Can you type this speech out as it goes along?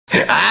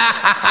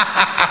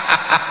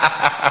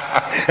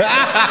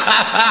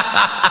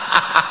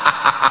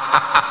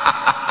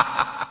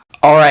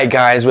Alright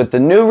guys, with the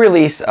new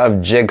release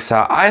of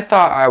Jigsaw, I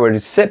thought I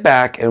would sit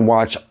back and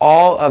watch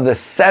all of the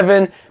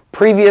 7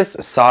 previous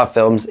Saw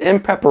films in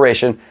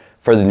preparation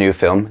for the new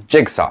film,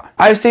 Jigsaw.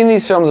 I've seen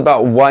these films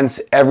about once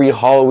every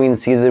Halloween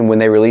season when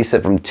they released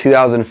it from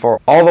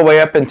 2004 all the way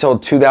up until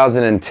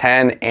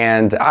 2010,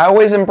 and I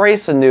always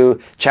embrace a new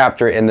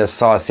chapter in this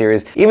Saw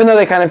series. Even though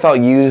they kind of felt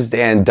used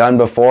and done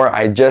before,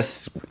 I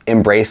just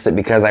embraced it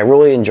because I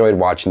really enjoyed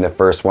watching the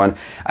first one.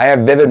 I have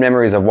vivid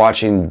memories of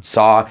watching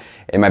Saw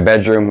in my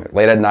bedroom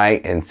late at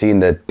night and seeing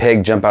the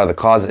pig jump out of the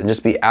closet and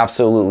just be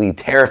absolutely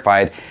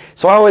terrified.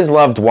 So I always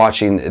loved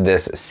watching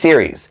this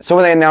series. So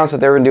when they announced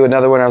that they were gonna do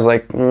another one, I was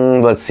like,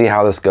 let's see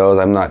how this goes.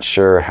 I'm not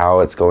sure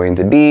how it's going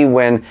to be,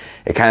 when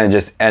it kind of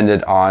just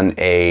ended on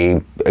a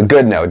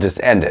good note. It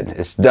just ended.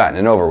 It's done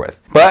and over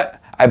with. But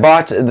I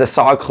bought the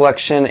Saw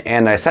collection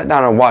and I sat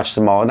down and watched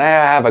them all, and I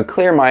have a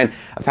clear mind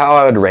of how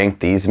I would rank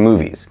these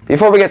movies.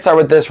 Before we get started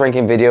with this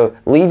ranking video,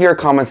 leave your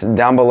comments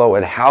down below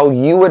on how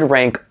you would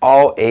rank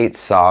all 8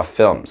 Saw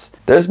films.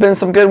 There's been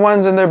some good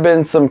ones and there have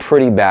been some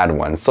pretty bad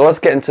ones. So let's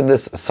get into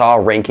this Saw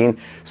ranking,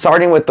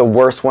 starting with the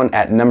worst one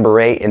at number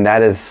 8, and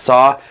that is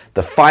Saw,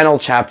 the final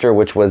chapter,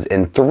 which was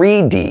in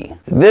 3D.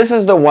 This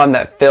is the one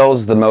that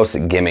feels the most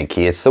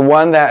gimmicky. It's the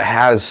one that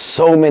has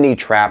so many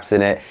traps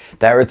in it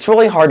that it's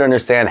really hard to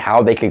understand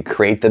how they could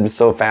create them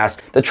so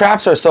fast. The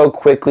traps are so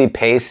quickly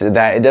paced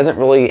that it doesn't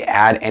really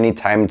add any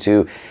time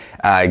to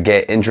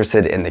get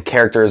interested in the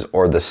characters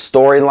or the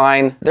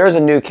storyline. There's a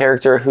new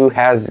character who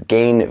has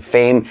gained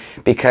fame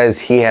because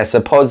he has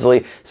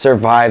supposedly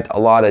survived a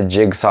lot of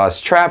Jigsaw's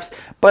traps,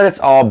 but it's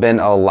all been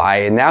a lie,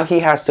 and now he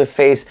has to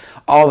face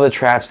all the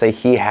traps that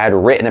he had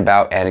written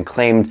about and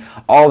claimed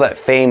all that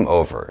fame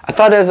over. I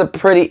thought it was a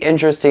pretty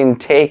interesting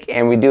take,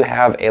 and we do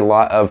have a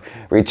lot of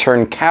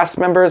return cast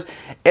members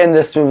in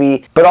this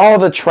movie, but all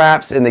the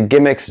traps and the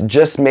gimmicks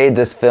just made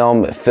this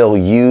film feel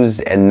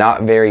used and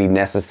not very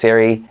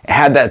necessary. It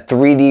had that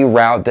 3D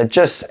route that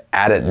just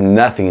added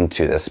nothing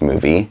to this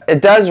movie.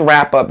 It does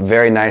wrap up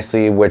very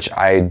nicely, which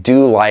I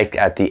do like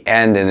at the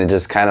end, and it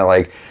just kind of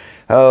like,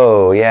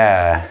 oh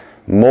yeah,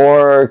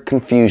 more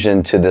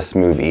confusion to this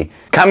movie.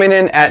 Coming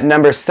in at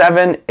number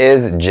 7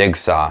 is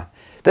Jigsaw.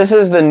 This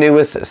is the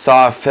newest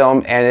Saw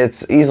film, and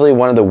it's easily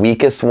one of the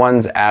weakest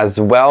ones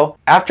as well.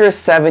 After a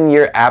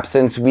 7-year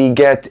absence, we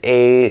get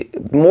a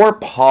more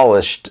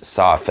polished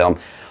Saw film.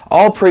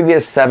 All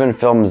previous 7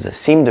 films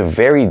seemed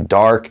very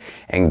dark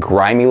and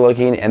grimy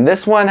looking, and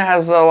this one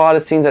has a lot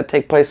of scenes that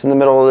take place in the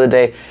middle of the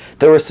day.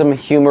 There was some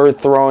humor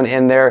thrown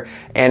in there,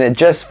 and it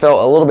just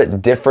felt a little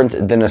bit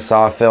different than a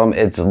Saw film.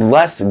 It's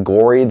less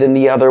gory than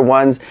the other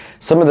ones.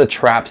 Some of the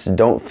traps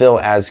don't feel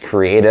as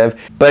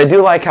creative, but I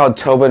do like how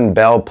Tobin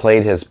Bell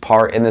played his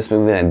part in this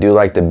movie, and I do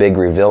like the big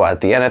reveal at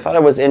the end. I thought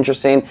it was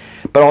interesting,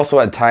 but also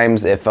at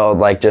times it felt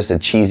like just a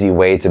cheesy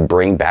way to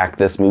bring back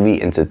this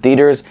movie into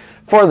theaters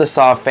for the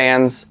Saw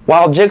fans.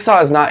 While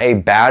Jigsaw is not a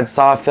bad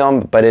Saw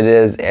film, but it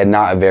is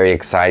not a very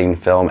exciting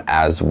film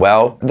as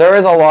well. There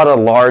is a lot of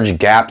large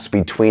gaps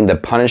between the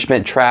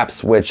punishment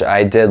traps, which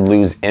I did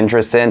lose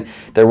interest in.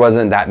 There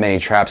wasn't that many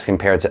traps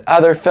compared to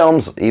other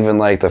films, even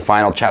like the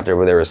final chapter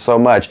where there was so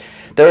much.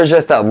 There was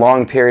just that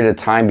long period of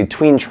time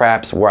between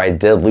traps where I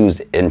did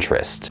lose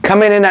interest.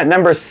 Coming in at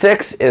number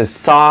 6 is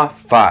Saw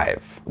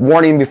 5.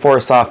 Warning before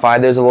Saw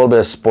 5, there's a little bit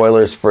of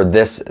spoilers for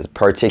this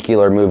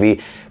particular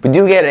movie. We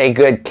do get a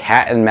good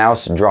cat and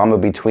mouse drama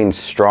between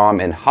Strom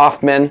and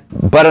Hoffman,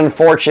 but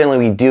unfortunately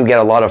we do get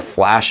a lot of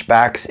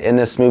flashbacks in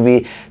this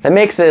movie that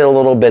makes it a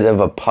little bit of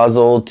a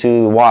puzzle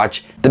to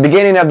watch. The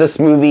beginning of this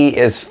movie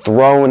is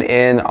thrown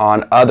in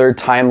on other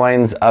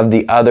timelines of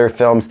the other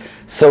films,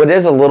 so it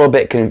is a little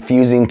bit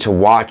confusing to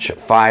watch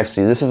 5.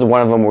 So this is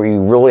one of them where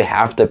you really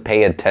have to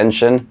pay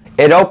attention.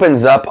 It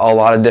opens up a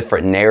lot of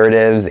different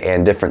narratives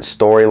and different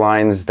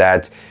storylines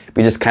that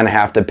we just kind of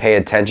have to pay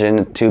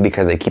attention to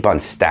because they keep on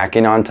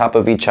stacking on top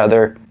of each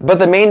other. But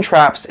the main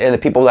traps and the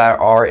people that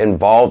are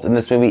involved in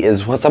this movie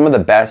is some of the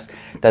best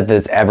that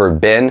there's ever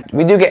been.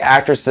 We do get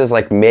actresses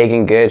like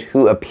Megan Good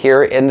who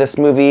appear in this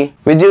movie.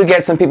 We do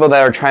get some people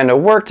that are trying to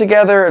work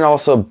together and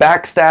also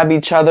backstab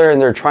each other,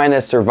 and they're trying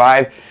to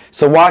survive.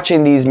 So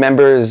watching these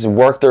members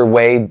work their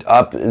way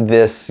up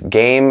this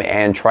game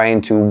and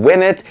trying to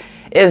win it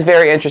is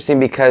very interesting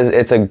because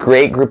it's a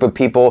great group of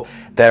people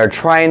that are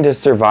trying to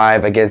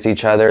survive against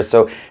each other.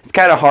 So it's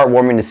kind of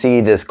heartwarming to see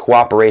this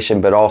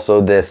cooperation, but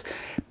also this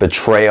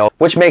betrayal,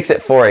 which makes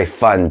it for a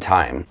fun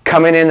time.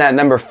 Coming in at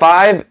number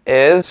 5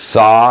 is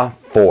Saw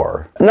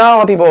 4. Not a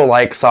lot of people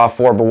like Saw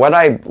 4, but what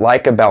I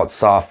like about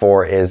Saw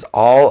 4 is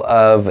all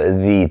of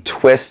the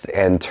twists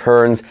and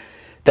turns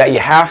that you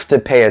have to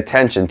pay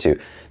attention to.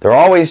 They're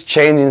always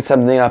changing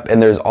something up,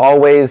 and there's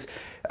always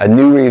a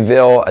new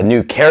reveal, a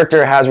new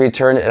character has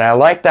returned, and I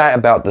like that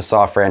about the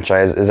Saw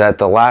franchise, is that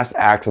the last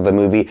act of the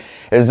movie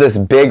is this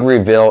big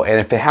reveal, and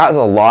if it has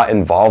a lot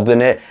involved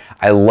in it,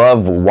 I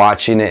love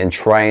watching it and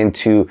trying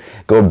to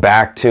go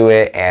back to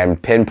it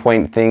and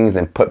pinpoint things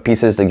and put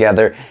pieces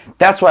together.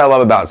 That's what I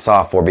love about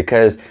Saw 4,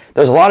 because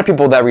there's a lot of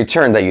people that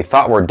return that you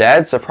thought were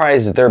dead.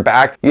 Surprised they're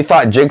back. You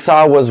thought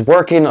Jigsaw was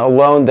working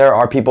alone. There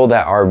are people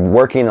that are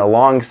working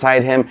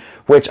alongside him,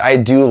 which I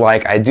do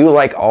like. I do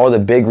like all the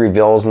big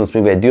reveals in this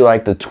movie. I do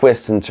like the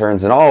twists and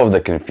turns and all of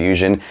the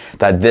confusion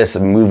that this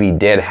movie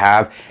did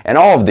have. And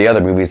all of the other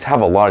movies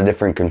have a lot of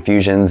different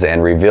confusions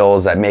and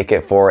reveals that make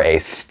it for a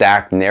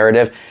stacked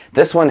narrative.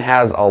 This one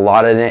has a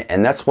lot in it,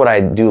 and that's what I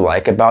do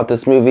like about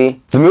this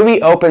movie. The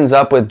movie opens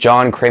up with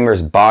John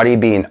Kramer's body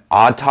being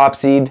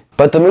autopsied,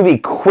 but the movie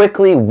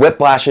quickly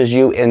whiplashes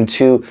you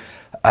into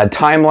a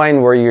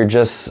timeline where you're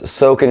just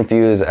so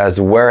confused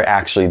as where it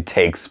actually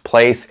takes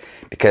place,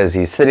 because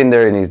he's sitting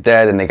there and he's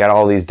dead, and they got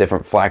all these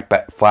different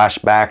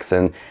flashbacks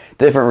and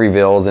different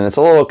reveals, and it's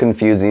a little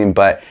confusing,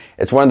 but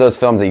it's one of those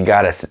films that you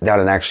gotta sit down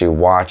and actually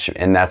watch,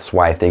 and that's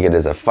why I think it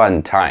is a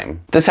fun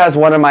time. This has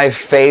one of my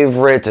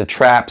favorite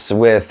traps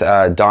with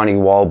Donnie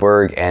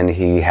Wahlberg, and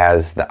he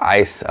has the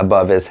ice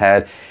above his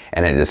head,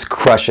 and it just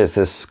crushes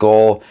his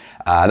skull.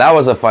 That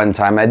was a fun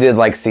time. I did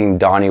like seeing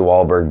Donnie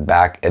Wahlberg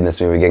back in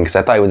this movie again, because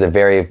I thought he was a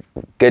very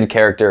good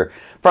character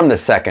from the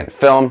second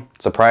film.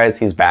 Surprise,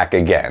 he's back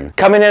again.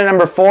 Coming in at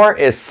number 4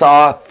 is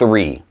Saw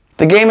 3.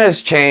 The game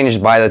has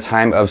changed by the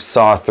time of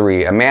Saw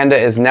 3. Amanda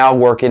is now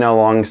working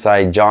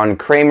alongside John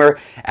Kramer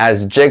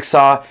as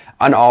Jigsaw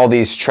on all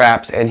these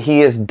traps, and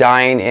he is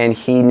dying and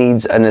he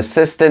needs an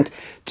assistant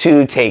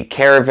to take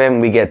care of him.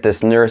 We get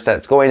this nurse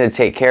that's going to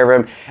take care of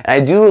him, and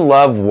I do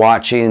love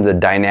watching the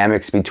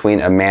dynamics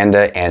between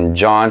Amanda and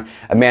John.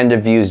 Amanda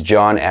views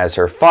John as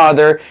her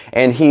father,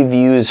 and he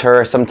views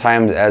her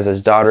sometimes as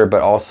his daughter,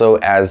 but also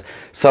as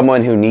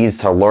someone who needs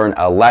to learn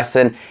a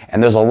lesson.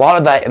 And there's a lot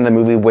of that in the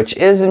movie, which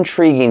is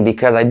intriguing,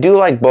 because I do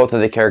like both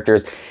of the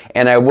characters,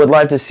 and I would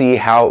like to see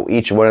how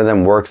each one of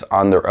them works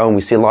on their own.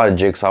 We see a lot of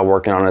Jigsaw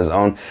working on his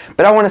own,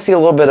 but I want to see a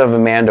little bit of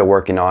Amanda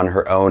working on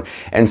her own.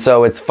 And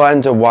so it's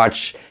fun to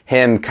watch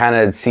him kind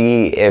of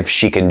see if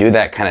she can do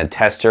that, kind of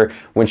test her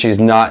when she's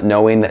not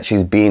knowing that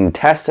she's being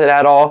tested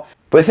at all.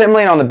 With him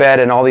laying on the bed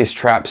and all these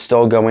traps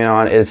still going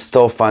on, it's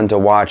still fun to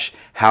watch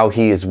how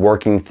he is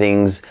working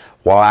things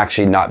while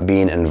actually not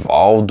being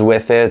involved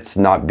with it,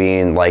 not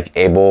being like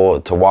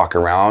able to walk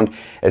around.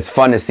 It's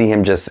fun to see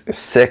him just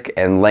sick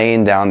and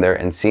laying down there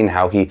and seeing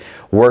how he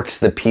works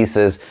the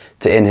pieces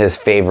in his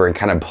favor and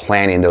kind of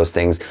planning those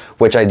things,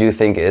 which I do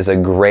think is a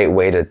great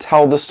way to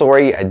tell the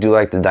story. I do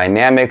like the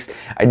dynamics.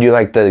 I do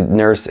like the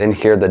nurse in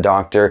here, the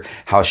doctor,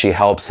 how she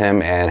helps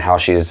him and how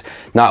she's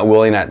not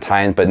willing at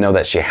times, but know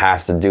that she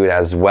has to do it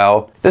as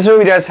well. This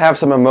movie does have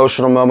some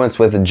emotional moments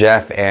with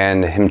Jeff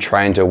and him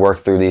trying to work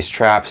through these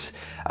traps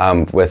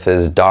with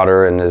his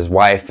daughter and his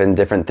wife and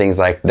different things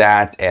like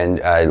that, and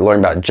learn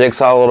about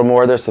Jigsaw a little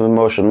more. There's some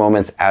emotional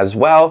moments as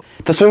well.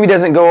 This movie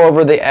doesn't go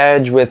over the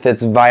edge with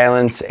its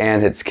violence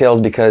and its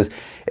kills, because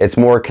it's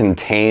more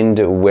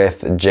contained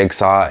with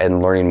Jigsaw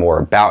and learning more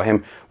about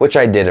him, which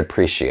I did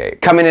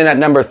appreciate. Coming in at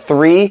number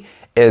 3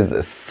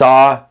 is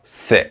Saw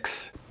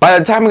 6. By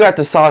the time we got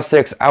to Saw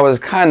 6, I was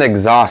kind of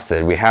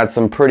exhausted. We had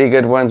some pretty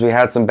good ones, we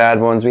had some bad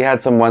ones, we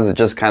had some ones that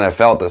just kind of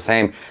felt the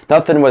same.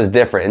 Nothing was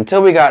different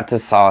until we got to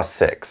Saw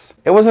 6.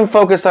 It wasn't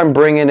focused on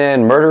bringing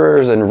in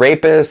murderers and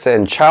rapists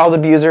and child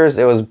abusers.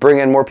 It was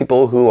bringing more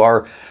people who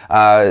are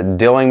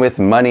dealing with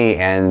money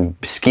and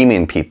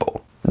scheming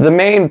people. The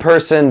main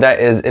person that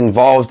is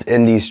involved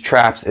in these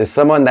traps is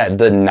someone that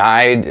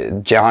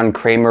denied John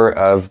Kramer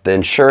of the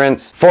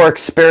insurance for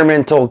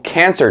experimental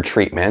cancer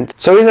treatment.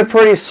 So he's a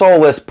pretty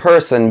soulless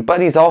person,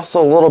 but he's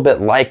also a little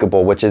bit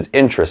likable, which is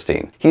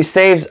interesting. He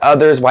saves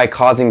others by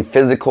causing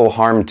physical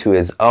harm to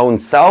his own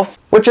self,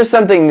 which is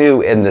something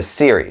new in the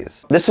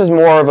series. This is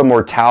more of a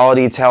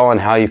mortality tale on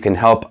how you can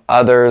help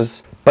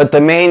others, but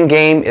the main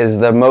game is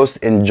the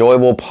most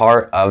enjoyable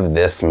part of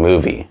this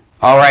movie.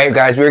 Alright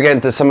guys, we're getting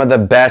to some of the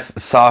best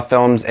Saw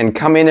films, and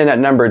coming in at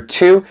number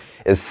 2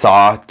 is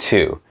Saw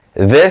 2.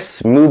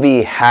 This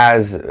movie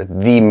has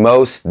the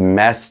most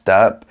messed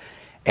up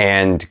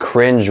and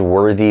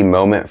cringe-worthy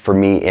moment for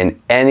me in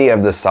any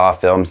of the Saw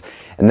films,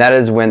 and that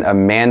is when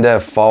Amanda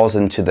falls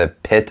into the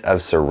pit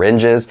of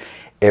syringes.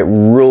 It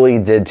really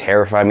did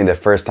terrify me the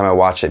first time I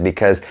watched it,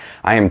 because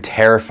I am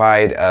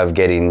terrified of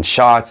getting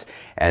shots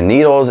and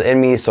needles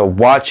in me, so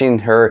watching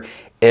her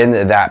in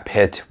that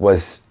pit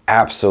was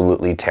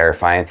absolutely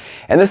terrifying.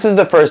 And this is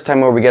the first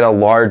time where we get a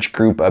large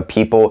group of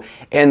people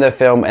in the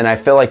film, and I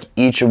feel like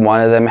each one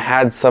of them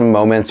had some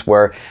moments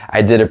where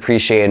I did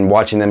appreciate in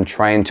watching them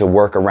trying to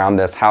work around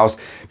this house,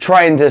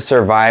 trying to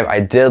survive.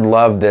 I did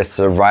love this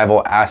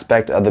survival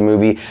aspect of the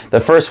movie. The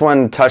first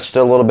one touched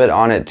a little bit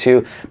on it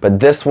too, but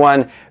this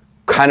one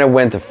kind of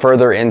went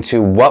further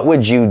into what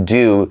would you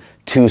do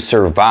to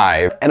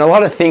survive. And a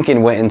lot of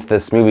thinking went into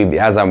this movie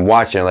as I'm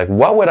watching it. Like,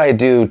 what would I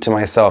do to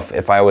myself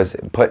if I was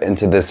put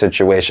into this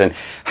situation?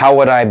 How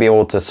would I be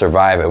able to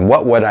survive? And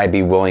what would I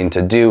be willing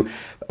to do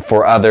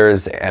for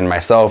others and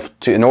myself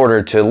in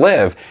order to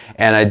live.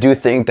 And I do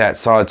think that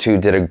Saw 2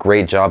 did a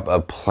great job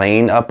of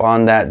playing up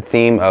on that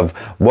theme of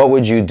what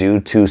would you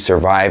do to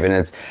survive. And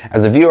it's,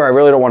 as a viewer, I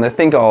really don't want to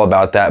think all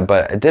about that,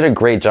 but it did a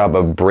great job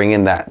of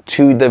bringing that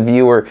to the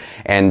viewer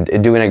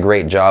and doing a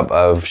great job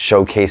of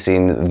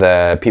showcasing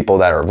the people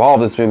that are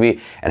involved in this movie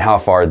and how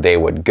far they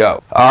would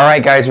go. All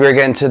right, guys, we're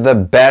getting to the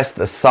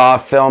best Saw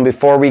film.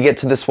 Before we get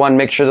to this one,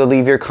 make sure to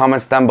leave your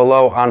comments down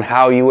below on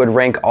how you would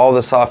rank all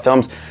the Saw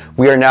films.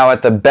 We are now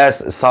at the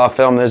best Saw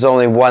film. There's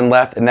only one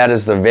left, and that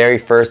is the very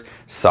first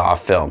Saw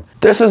film.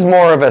 This is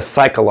more of a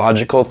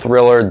psychological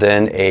thriller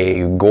than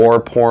a gore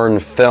porn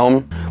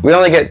film. We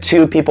only get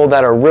two people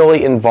that are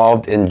really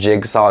involved in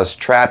Jigsaw's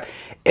trap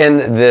in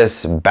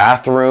this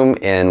bathroom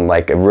in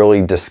like a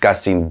really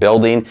disgusting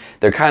building.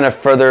 They're kind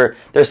of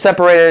they're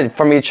separated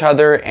from each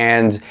other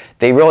and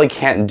they really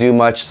can't do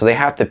much, so they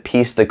have to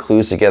piece the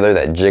clues together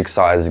that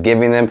Jigsaw is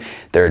giving them.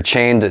 They're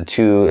chained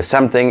to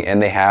something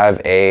and they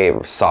have a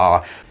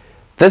saw.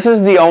 This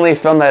is the only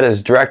film that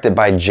is directed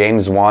by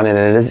James Wan, and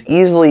it is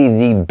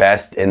easily the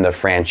best in the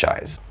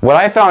franchise. What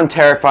I found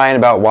terrifying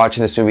about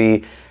watching this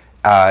movie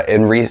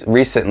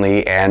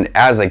recently and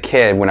as a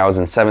kid when I was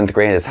in 7th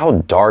grade is how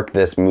dark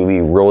this movie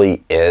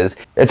really is.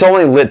 It's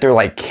only lit through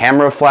like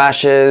camera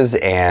flashes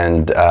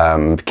and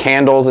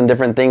candles and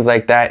different things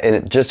like that, and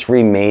it just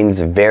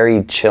remains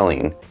very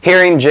chilling.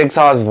 Hearing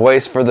Jigsaw's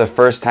voice for the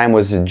first time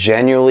was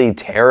genuinely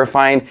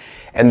terrifying,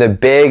 and the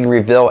big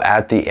reveal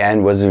at the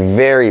end was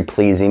very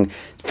pleasing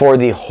for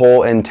the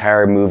whole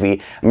entire movie.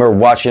 I remember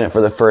watching it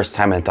for the first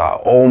time and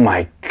thought, oh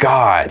my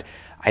God,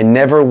 I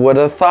never would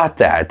have thought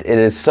that. It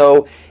is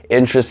so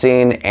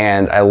interesting,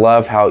 and I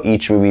love how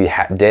each movie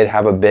did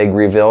have a big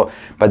reveal,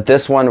 but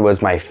this one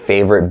was my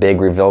favorite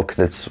big reveal because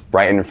it's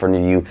right in front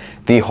of you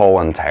the whole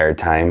entire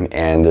time,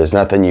 and there's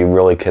nothing you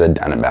really could have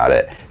done about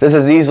it. This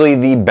is easily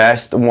the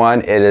best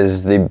one. It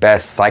is the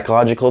best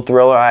psychological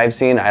thriller I've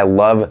seen. I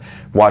love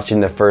watching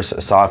the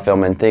first Saw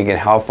film and thinking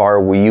how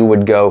far you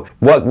would go,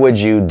 what would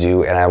you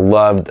do, and I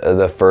loved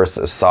the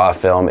first Saw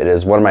film. It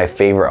is one of my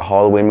favorite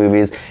Halloween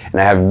movies, and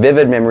I have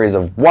vivid memories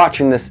of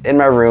watching this in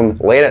my room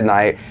late at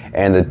night,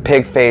 and the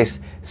pig face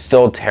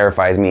still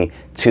terrifies me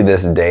to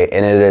this day,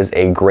 and it is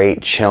a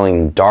great,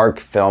 chilling, dark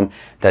film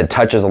that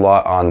touches a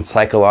lot on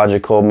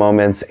psychological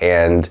moments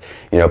and,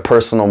 you know,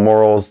 personal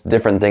morals,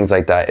 different things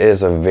like that. It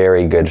is a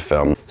very good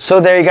film. So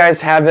there you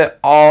guys have it,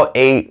 all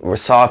 8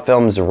 Saw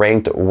films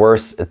ranked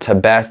worst to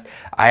best.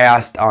 I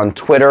asked on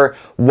Twitter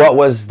what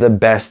was the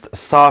best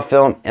Saw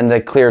film, and the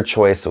clear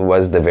choice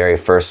was the very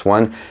first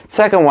one.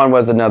 Second one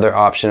was another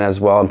option as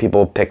well, and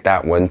people picked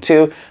that one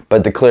too,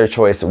 but the clear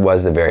choice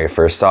was the very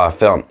first Saw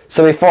film.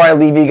 So before I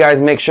leave you guys,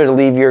 make sure to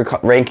leave your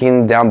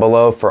ranking down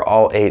below for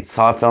all 8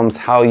 Saw films,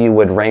 how you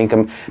would rank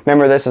them.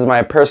 Remember, this is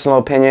my personal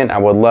opinion. I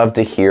would love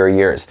to hear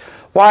yours.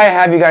 While I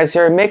have you guys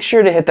here, make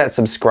sure to hit that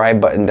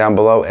subscribe button down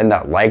below and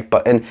that like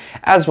button,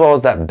 as well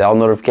as that bell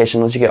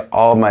notification, let you get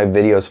all of my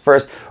videos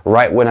first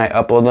right when I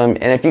upload them.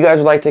 And if you guys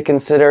would like to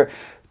consider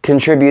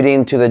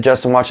contributing to the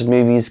Justin Watches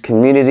Movies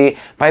community,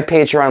 my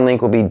Patreon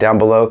link will be down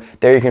below.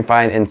 There you can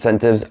find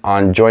incentives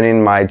on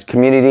joining my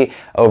community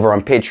over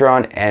on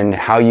Patreon and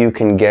how you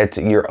can get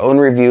your own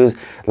reviews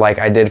like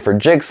I did for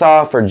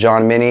Jigsaw, for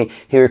John Minnie.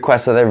 He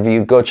requested a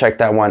review. Go check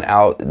that one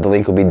out. The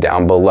link will be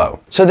down below.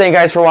 So thank you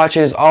guys for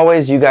watching. As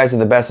always, you guys are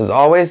the best as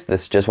always.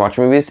 This is Just Watch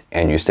Movies,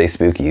 and you stay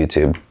spooky,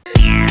 YouTube.